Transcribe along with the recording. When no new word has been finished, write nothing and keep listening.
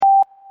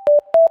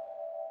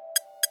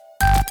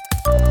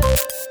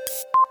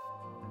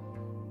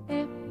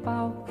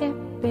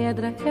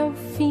pedra, é o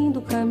fim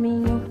do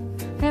caminho,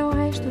 é o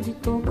resto de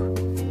toco,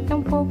 é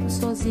um pouco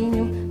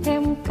sozinho, é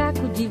um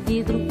caco de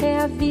vidro,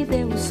 é a vida,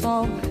 é o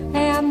sol,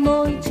 é a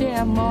noite, é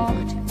a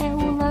morte, é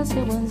o laço,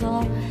 é o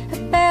anzol, é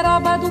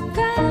peroba do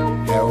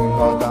cão, é o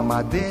nó da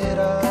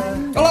madeira.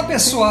 Olá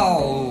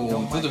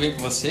pessoal, tudo bem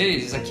com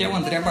vocês? Aqui é o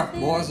André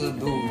Barbosa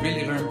do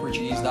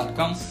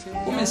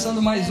reallylearnportuguese.com,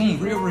 começando mais um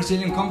Real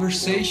Brazilian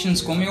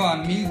Conversations com meu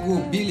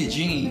amigo Billy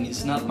Jean,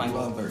 It's Not My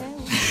Lover.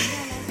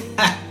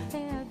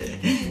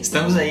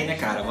 Estamos aí, né,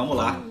 cara? Vamos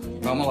lá.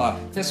 Vamos lá.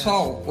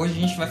 Pessoal, hoje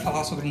a gente vai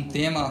falar sobre um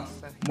tema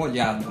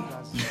molhado.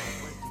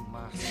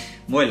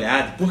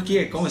 Molhado? Por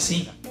quê? Como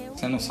assim?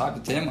 Você não sabe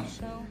o tema?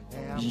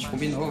 A gente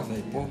combinou,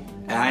 velho. Pô.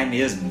 Ah, é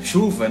mesmo.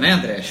 Chuva, né,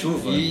 André?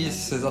 Chuva.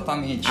 Isso,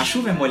 exatamente. A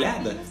chuva é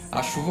molhada?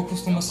 A chuva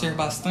costuma ser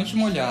bastante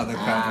molhada,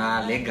 cara. Ah,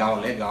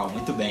 legal.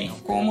 Muito bem.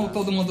 Como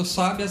todo mundo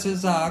sabe, às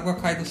vezes a água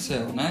cai do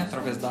céu, né?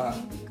 Através da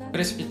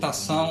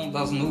precipitação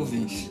das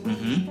nuvens,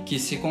 que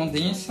se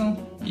condensam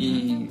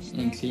e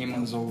em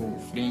climas ou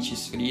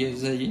frentes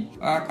frias aí,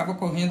 acaba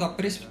ocorrendo a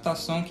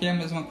precipitação, que é a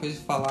mesma coisa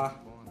de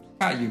falar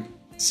caiu.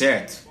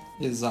 Certo.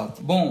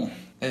 Exato. Bom,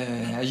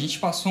 a gente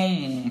passou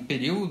um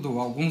período,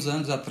 alguns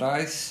anos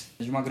atrás,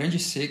 de uma grande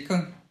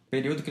seca,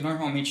 período que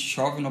normalmente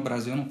chove no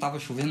Brasil, não estava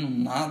chovendo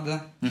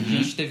nada, a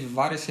gente teve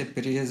várias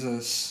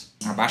represas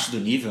abaixo do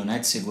nível, né,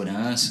 de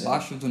segurança.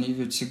 Abaixo do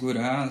nível de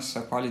segurança,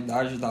 a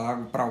qualidade da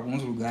água para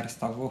alguns lugares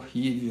estava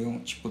horrível.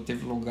 Tipo,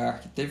 teve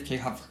lugar que teve que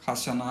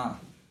racionar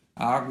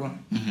água.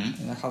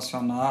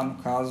 Racionar, no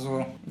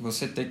caso,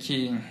 você ter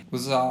que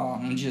usar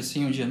um dia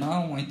sim, um dia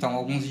não. Ou então,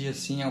 alguns dias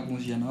sim,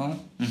 alguns dias não.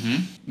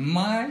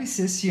 Mas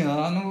esse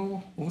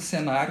ano o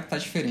cenário tá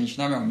diferente,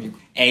 né, meu amigo?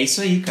 É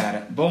isso aí,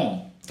 cara.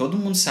 Bom, todo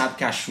mundo sabe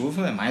que a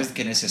chuva é mais do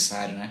que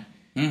necessário, né?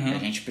 A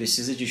gente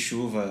precisa de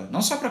chuva,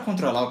 não só para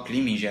controlar o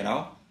clima em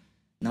geral,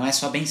 não é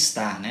só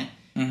bem-estar, né?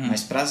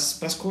 Mas para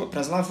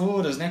as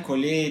lavouras, né?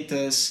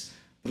 Colheitas,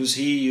 para os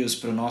rios,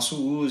 para o nosso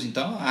uso.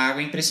 Então, a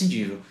água é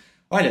imprescindível.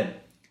 Olha,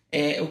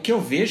 o que eu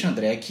vejo,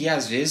 André, é que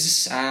às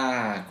vezes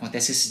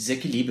acontece esse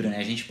desequilíbrio, né?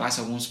 A gente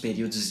passa alguns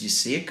períodos de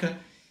seca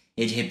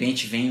e de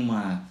repente vem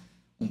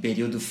um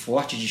período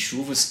forte de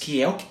chuvas,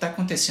 que é o que está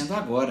acontecendo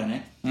agora,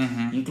 né?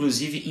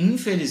 Inclusive,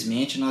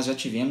 infelizmente, nós já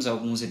tivemos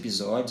alguns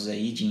episódios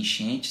aí de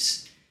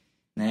enchentes,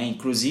 né?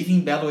 Inclusive em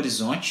Belo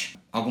Horizonte,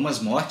 algumas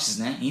mortes,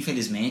 né?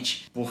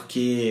 Infelizmente,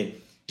 porque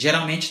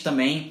geralmente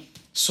também,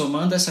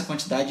 somando essa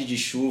quantidade de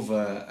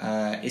chuva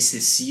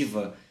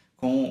excessiva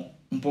com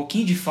um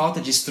pouquinho de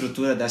falta de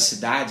estrutura das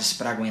cidades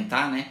para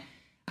aguentar, né?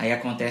 Aí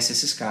acontecem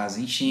esses casos,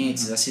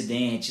 enchentes,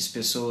 acidentes,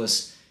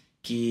 pessoas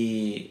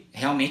que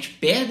realmente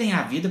perdem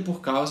a vida por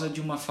causa de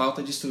uma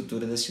falta de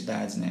estrutura das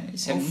cidades, né?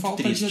 Isso é muito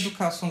falta triste. De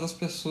educação das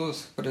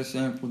pessoas, por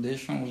exemplo,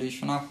 deixam o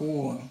lixo na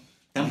rua,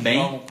 também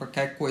jogam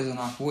qualquer coisa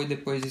na rua e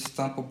depois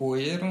estampa o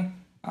bueiro.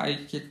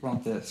 Aí o que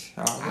acontece?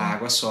 A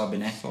água sobe,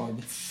 né?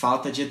 Sobe.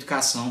 Falta de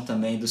educação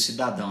também do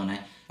cidadão,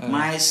 né?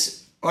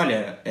 Mas,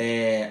 olha,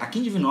 aqui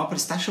em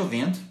Divinópolis está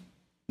chovendo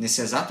nesse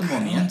exato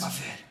momento.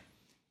 Velho.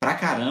 Pra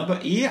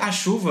caramba. E a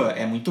chuva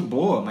é muito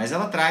boa, mas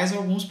ela traz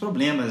alguns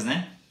problemas,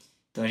 né?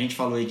 Então a gente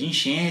falou aí de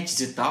enchentes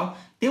e tal.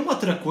 Tem uma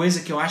outra coisa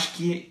que eu acho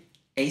que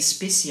é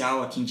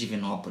especial aqui em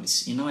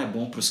Divinópolis e não é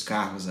bom para os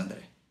carros,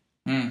 André.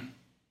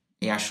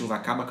 E a chuva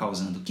acaba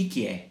causando. O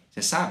que é?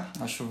 Você sabe?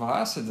 A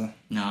chuva ácida?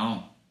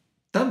 Não.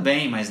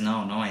 Também, mas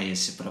não é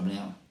esse o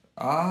problema.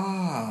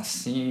 Ah,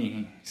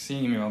 sim,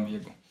 meu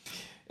amigo.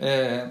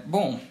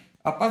 Bom,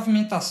 a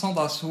pavimentação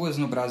das ruas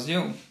no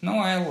Brasil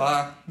não é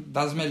lá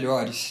das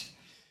melhores.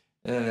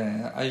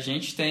 A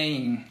gente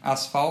tem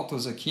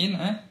asfaltos aqui,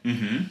 né?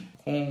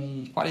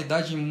 Com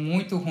qualidade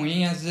muito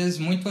ruim, às vezes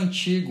muito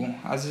antigo.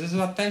 Às vezes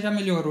até já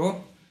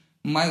melhorou,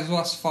 mas o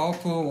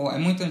asfalto é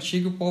muito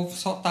antigo e o povo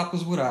só tapa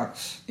os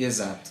buracos.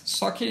 Exato.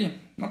 Só que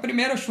na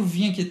primeira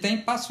chuvinha que tem,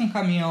 passa um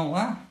caminhão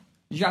lá,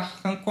 já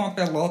arranca uma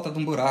pelota de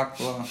um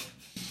buraco lá.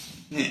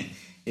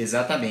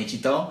 Exatamente.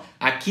 Então,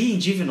 aqui em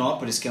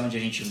Divinópolis, que é onde a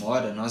gente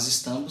mora, nós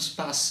estamos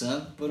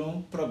passando por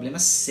um problema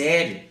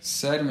sério.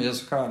 Sério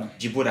mesmo, cara.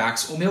 De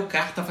buracos. O meu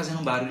carro tá fazendo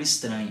um barulho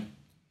estranho.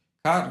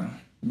 Cara,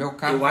 meu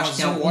carro eu acho que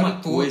tem vazou alguma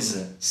óleo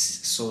coisa todo.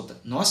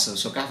 solta. Nossa, o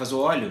seu carro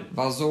vazou óleo?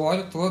 Vazou o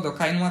óleo todo. Eu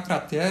caí numa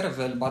cratera,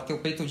 velho. Bateu o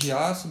peito de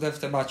aço, deve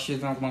ter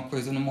batido em alguma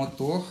coisa no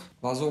motor.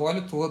 Vazou o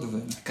óleo todo,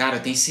 velho. Cara,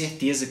 eu tenho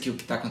certeza que o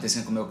que tá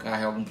acontecendo com o meu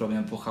carro é algum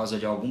problema por causa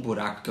de algum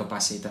buraco que eu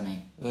passei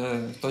também.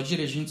 Eu tô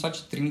dirigindo só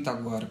de 30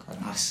 agora, cara.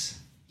 Nossa.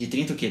 De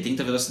 30 o quê?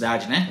 30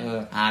 velocidade,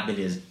 né? Ah,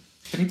 beleza.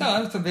 30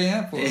 anos também,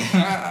 né, pô?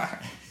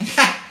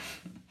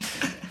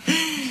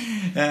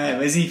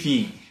 Mas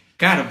enfim.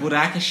 Cara,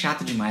 buraco é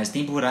chato demais.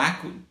 Tem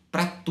buraco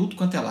pra tudo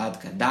quanto é lado,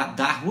 cara.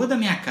 Da rua da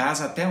minha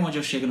casa até onde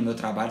eu chego no meu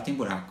trabalho tem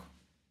buraco.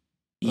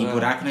 E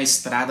buraco na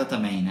estrada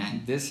também,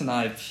 né? Desse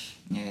naipe.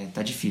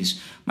 Tá difícil.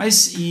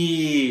 Mas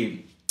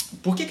e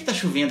por que tá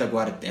chovendo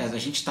agora? A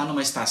gente tá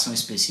numa estação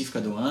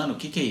específica do ano? O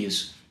que é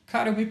isso?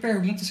 Cara, eu me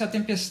pergunto se a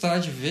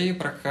tempestade veio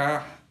pra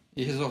cá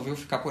e resolveu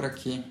ficar por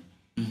aqui,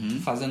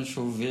 fazendo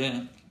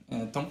chover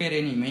tão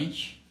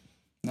perenemente.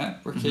 né?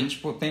 Porque,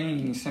 tipo,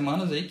 tem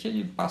semanas aí que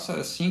ele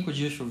passa 5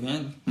 dias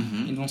chovendo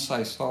e não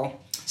sai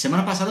sol.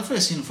 Semana passada foi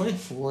assim, não foi?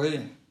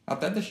 Foi.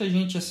 Até deixa a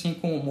gente, assim,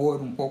 com o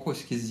humor um pouco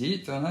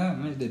esquisito, né?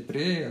 Meio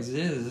deprê, às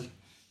vezes.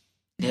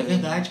 É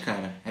verdade,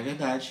 cara. É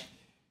verdade.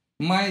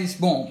 Mas,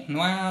 bom,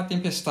 não é a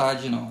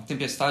Tempestade, não. A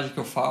Tempestade que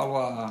eu falo,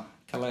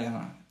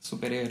 aquela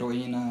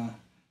super-heroína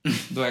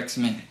do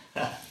X-Men.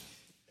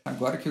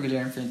 Agora que o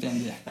Guilherme foi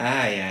entender.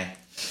 Ai.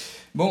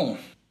 Bom,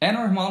 é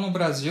normal no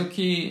Brasil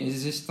que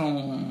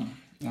existam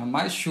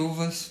mais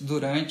chuvas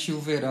durante o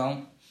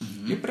verão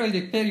e para o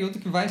período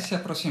que vai se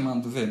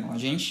aproximando do verão. A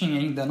gente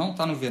ainda não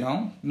está no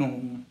verão,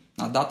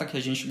 na data que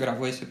a gente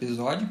gravou esse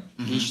episódio.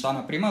 A gente está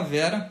na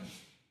primavera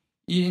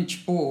e,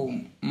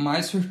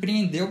 mas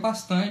surpreendeu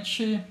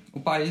bastante o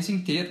país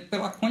inteiro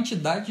pela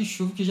quantidade de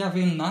chuva que já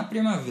veio na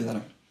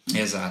primavera.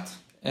 Exato.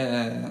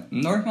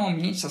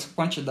 Normalmente essa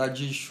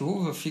quantidade de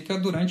chuva fica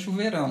durante o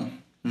verão,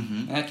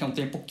 que é um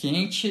tempo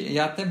quente e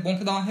é até bom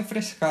que dá uma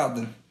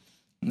refrescada,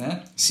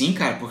 né? Sim,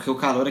 cara, porque o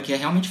calor aqui é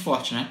realmente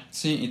forte, né?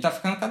 Sim, e tá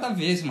ficando cada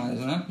vez mais,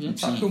 né? A gente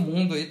sabe que o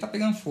mundo aí tá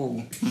pegando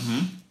fogo.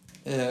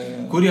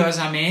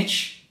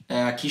 Curiosamente,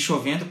 aqui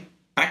chovendo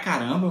pra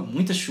caramba,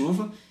 muita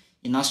chuva,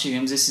 e nós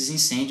tivemos esses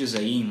incêndios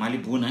aí em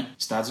Malibu, né?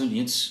 Estados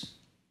Unidos.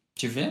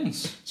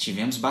 Tivemos?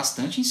 Tivemos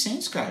bastante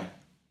incêndios, cara.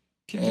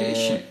 Que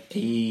triste.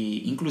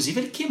 E inclusive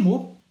ele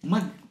queimou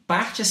uma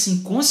parte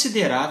assim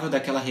considerável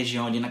daquela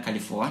região ali na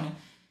Califórnia.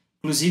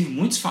 Inclusive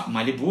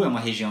Malibu é uma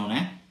região,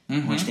 né?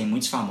 Onde tem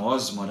muitos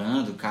famosos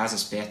morando,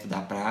 casas perto da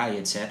praia,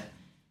 etc.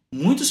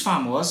 Muitos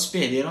famosos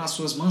perderam as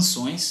suas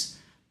mansões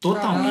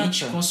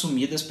totalmente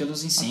consumidas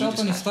pelos incêndios.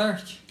 Até o Tony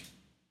Stark?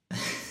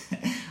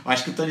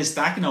 Acho que o Tony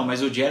Stark não,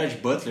 mas o Gerard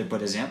Butler,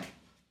 por exemplo,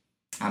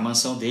 a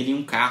mansão dele e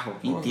um carro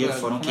inteiro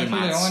foram queimados.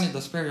 Como é que o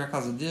Leônidas perde a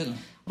casa dele?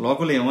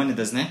 Logo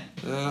Leônidas, né?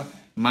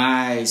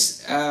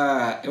 Mas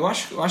eu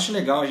acho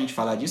legal a gente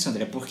falar disso,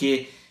 André,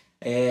 porque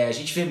a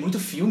gente vê muito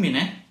filme,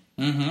 né?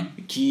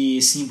 Que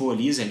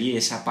simboliza ali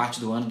essa parte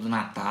do ano do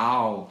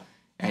Natal,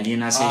 ali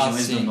nas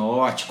regiões do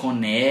norte, com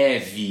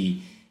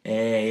neve,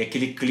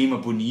 aquele clima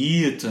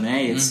bonito,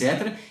 né? E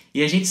etc.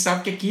 E a gente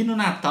sabe que aqui no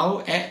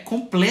Natal é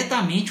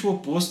completamente o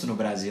oposto no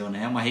Brasil,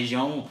 né? É uma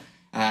região,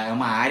 é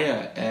uma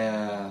área,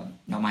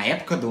 é uma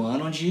época do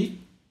ano onde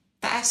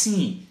tá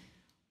assim,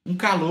 um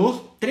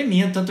calor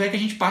tremendo. Tanto é que a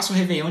gente passa o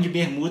Réveillon de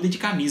bermuda e de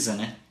camisa,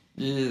 né?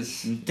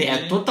 Isso.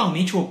 É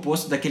totalmente o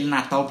oposto daquele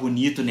Natal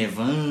bonito,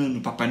 nevando,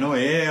 Papai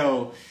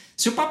Noel.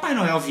 Se o Papai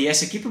Noel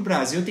viesse aqui pro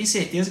Brasil, eu tenho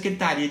certeza que ele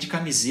estaria de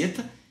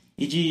camiseta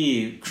e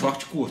de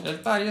short curto. Ele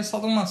estaria só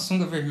de uma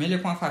sunga vermelha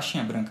com uma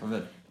faixinha branca,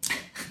 velho.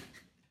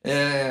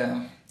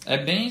 É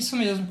bem isso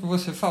mesmo que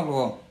você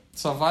falou.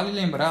 Só vale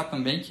lembrar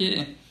também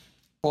que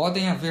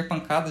podem haver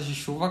pancadas de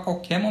chuva a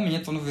qualquer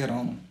momento no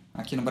verão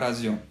aqui no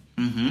Brasil.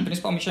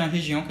 Principalmente na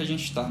região que a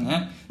gente está,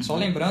 né? Só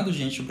lembrando,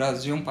 gente, o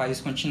Brasil é um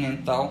país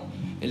continental.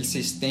 Ele se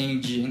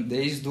estende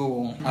desde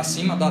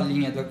acima da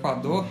linha do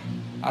Equador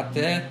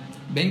até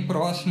bem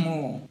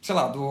próximo, sei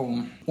lá,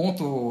 do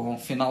ponto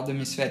final do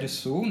hemisfério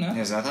sul, né?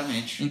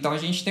 Exatamente. Então a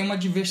gente tem uma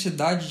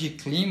diversidade de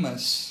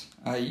climas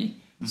aí,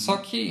 só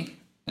que,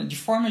 de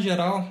forma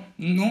geral,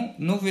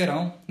 no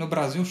verão, no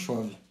Brasil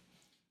chove.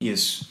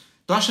 Isso.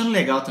 Tô achando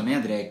legal também,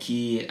 André,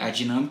 que a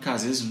dinâmica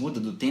às vezes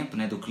muda do tempo,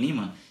 né, do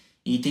clima.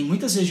 E tem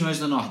muitas regiões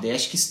do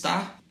Nordeste que estão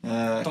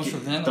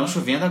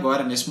chovendo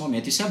agora, nesse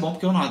momento. Isso é bom,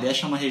 porque o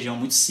Nordeste é uma região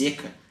muito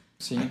seca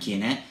aqui,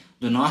 né?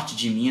 Do norte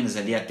de Minas,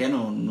 ali até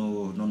no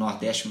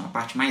Nordeste, uma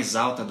parte mais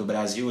alta do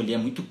Brasil, ali é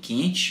muito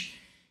quente.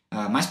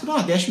 Mais pro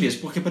Nordeste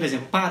mesmo, porque, por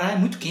exemplo, o Pará é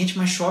muito quente,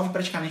 mas chove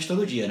praticamente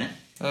todo dia, né?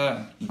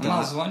 Então, a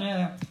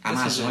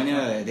Amazônia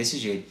é desse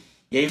jeito.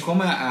 E aí,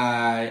 como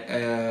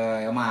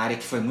é uma área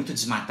que foi muito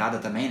desmatada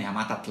também, né? A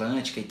Mata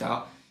Atlântica e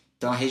tal...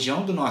 Então a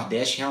região do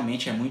Nordeste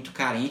realmente é muito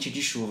carente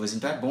de chuvas.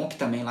 Então é bom que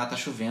também lá está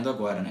chovendo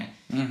agora, né?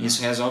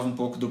 Isso resolve um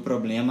pouco do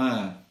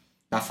problema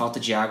da falta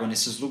de água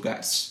nesses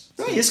lugares.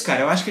 Então é isso, cara.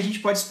 Eu acho que a gente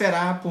pode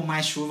esperar por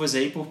mais chuvas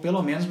aí por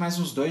pelo menos mais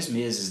uns 2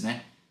 meses,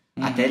 né?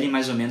 Até ali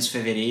mais ou menos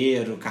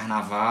fevereiro,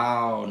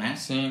 carnaval, né?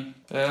 Sim.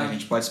 A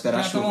gente pode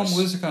esperar chuvas. Tem uma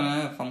música,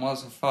 né,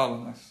 famosa que fala,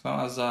 né? São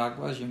as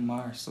águas de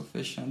março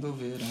fechando o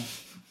verão.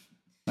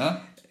 Né?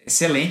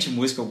 Excelente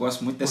música, eu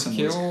gosto muito dessa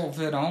música. Porque o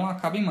verão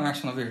acaba em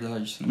março, na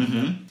verdade.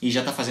 E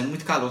já tá fazendo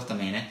muito calor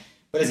também, né?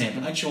 Por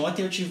exemplo,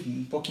 anteontem eu tive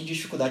um pouquinho de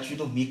dificuldade de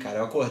dormir, cara.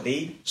 Eu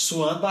acordei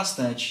suando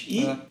bastante.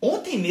 E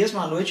ontem mesmo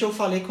à noite eu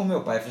falei com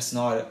meu pai. Falei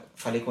assim,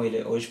 falei com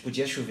ele, hoje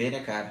podia chover, né,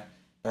 cara?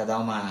 Pra dar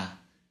uma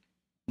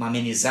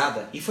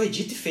amenizada. E foi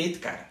dito e feito,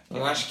 cara.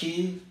 Eu acho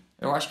que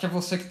é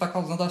você que tá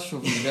causando a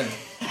chuva, Guilherme.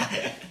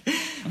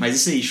 Mas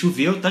isso aí,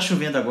 choveu, tá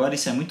chovendo agora,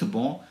 isso é muito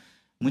bom.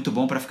 Muito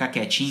bom para ficar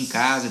quietinho em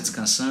casa,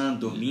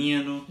 descansando,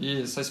 dormindo.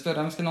 Isso, só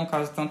esperamos que não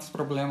cause tantos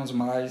problemas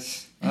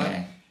mais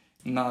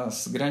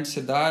nas grandes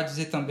cidades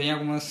e também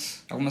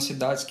algumas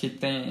cidades que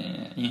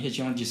tem em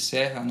região de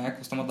serra, né?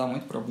 Costuma dar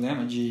muito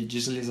problema de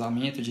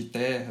deslizamento de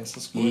terra,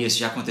 essas coisas. Isso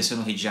já aconteceu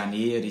no Rio de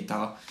Janeiro e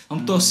tal.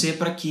 Vamos torcer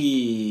para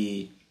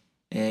que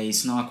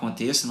isso não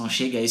aconteça, não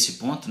chegue a esse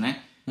ponto,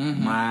 né?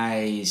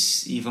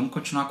 E vamos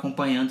continuar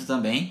acompanhando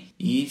também.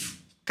 E,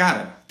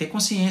 cara, ter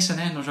consciência,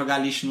 né? Não jogar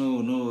lixo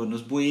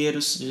nos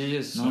bueiros.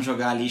 Isso. Não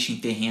jogar lixo em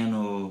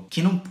terreno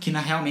que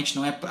realmente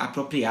não é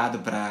apropriado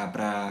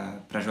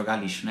para jogar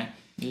lixo, né?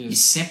 Isso. E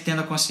sempre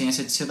tendo a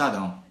consciência de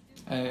cidadão.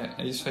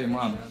 É isso aí,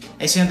 mano.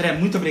 É isso aí, André.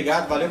 Muito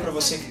obrigado. Valeu para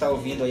você que tá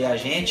ouvindo aí a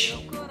gente.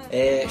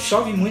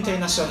 Chove muito aí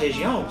na sua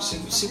região?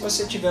 Se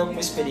você tiver alguma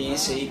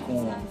experiência aí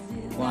com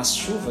as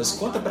chuvas,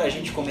 conta pra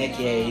gente como é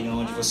que é aí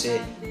onde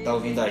você tá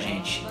ouvindo a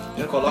gente.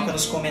 E coloca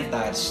nos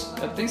comentários.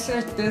 Eu tenho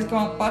certeza que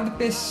uma par de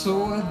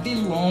pessoas de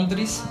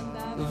Londres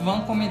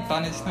vão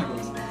comentar nesse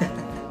negócio.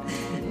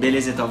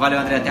 Beleza, então. Valeu,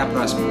 André. Até a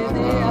próxima.